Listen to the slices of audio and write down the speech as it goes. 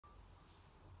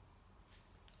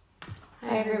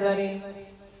Hi everybody,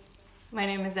 my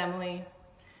name is Emily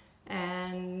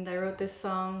and I wrote this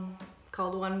song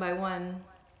called One by One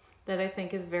that I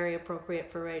think is very appropriate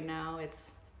for right now.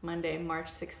 It's Monday, March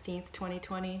 16th,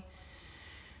 2020.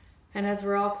 And as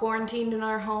we're all quarantined in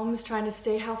our homes trying to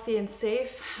stay healthy and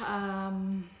safe,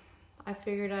 I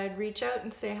figured I'd reach out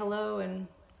and say hello in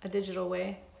a digital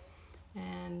way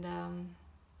and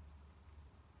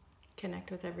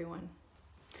connect with everyone.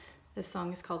 This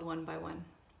song is called One by One.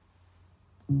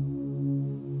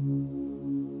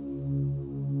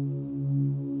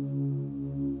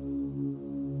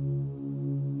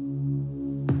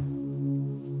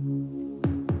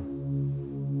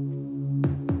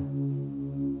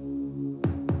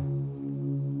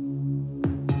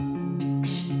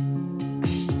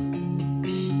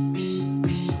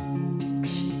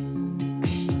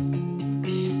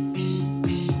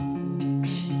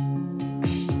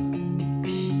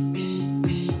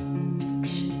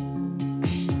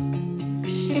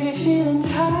 If you're feeling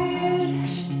tired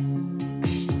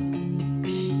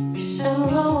and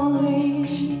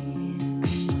lonely,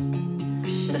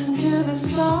 listen to the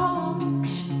song,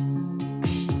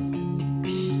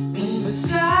 and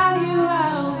beside you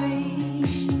I'll be.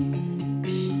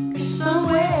 'Cause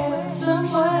somewhere,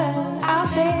 somewhere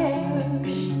out there,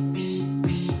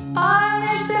 on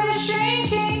this ever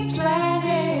shrinking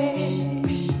planet,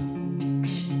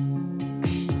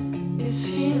 is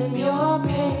feeling your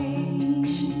pain.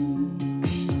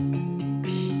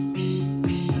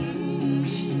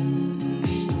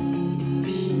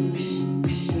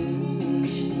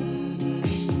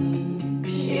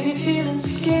 If you're feeling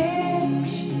scared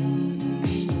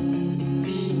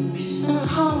and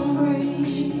hungry,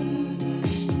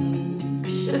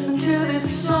 listen to this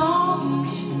song,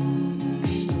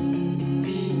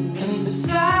 and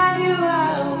beside you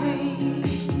I'll be.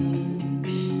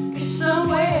 'Cause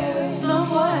somewhere,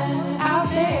 someone out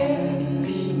there,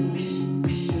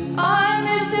 on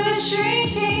this ever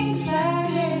shrinking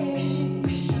planet,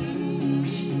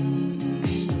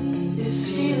 is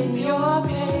feeling your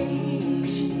pain.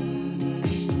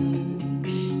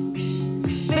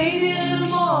 Maybe a little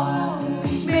more,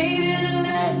 maybe a little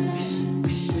less.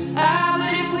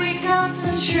 But if we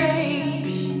concentrate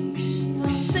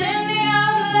on sending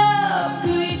our love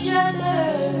to each other,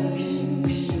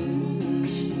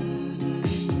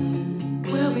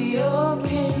 we'll be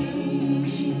okay.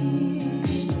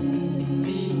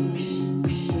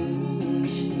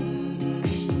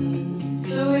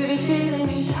 So if you're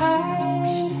feeling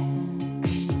tired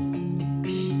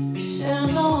and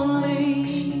lonely,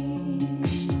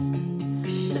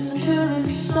 listen to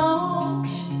this song,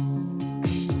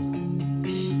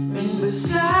 and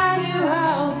beside you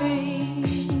I'll be.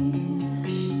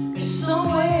 'Cause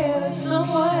somewhere,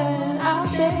 someone out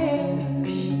there,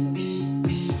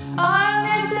 on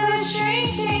this ever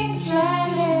shrinking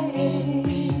planet,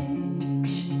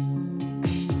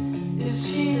 is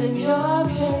feeling your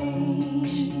pain.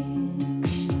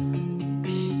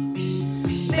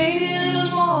 Maybe a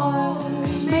little more,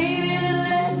 maybe a little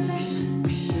less.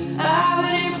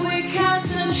 But if we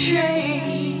concentrate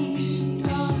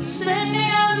on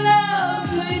sending our love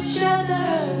to each other,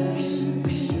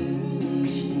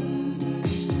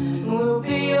 we'll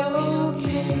be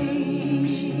okay.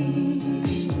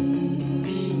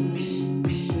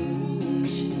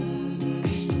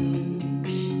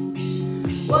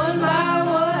 One by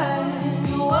one,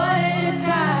 one at a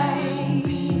time,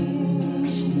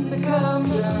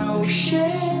 becomes an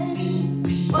ocean.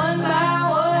 One by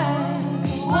one,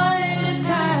 one at a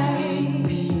time,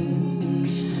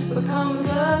 becomes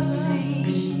a sea.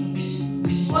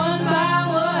 One by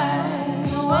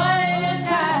one, one at a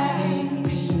time,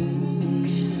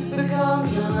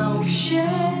 becomes an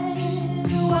ocean.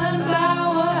 One by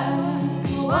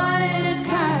one, one at a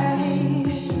time,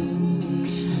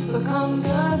 becomes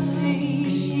a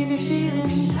sea. If you're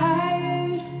feeling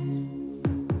tired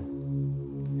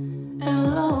and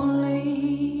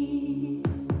lonely,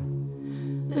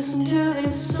 listen to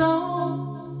this song,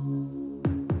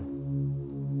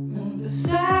 and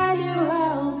beside you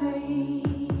I'll be.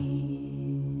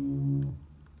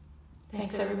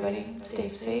 Thanks everybody, stay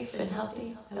safe and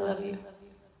healthy. I love you.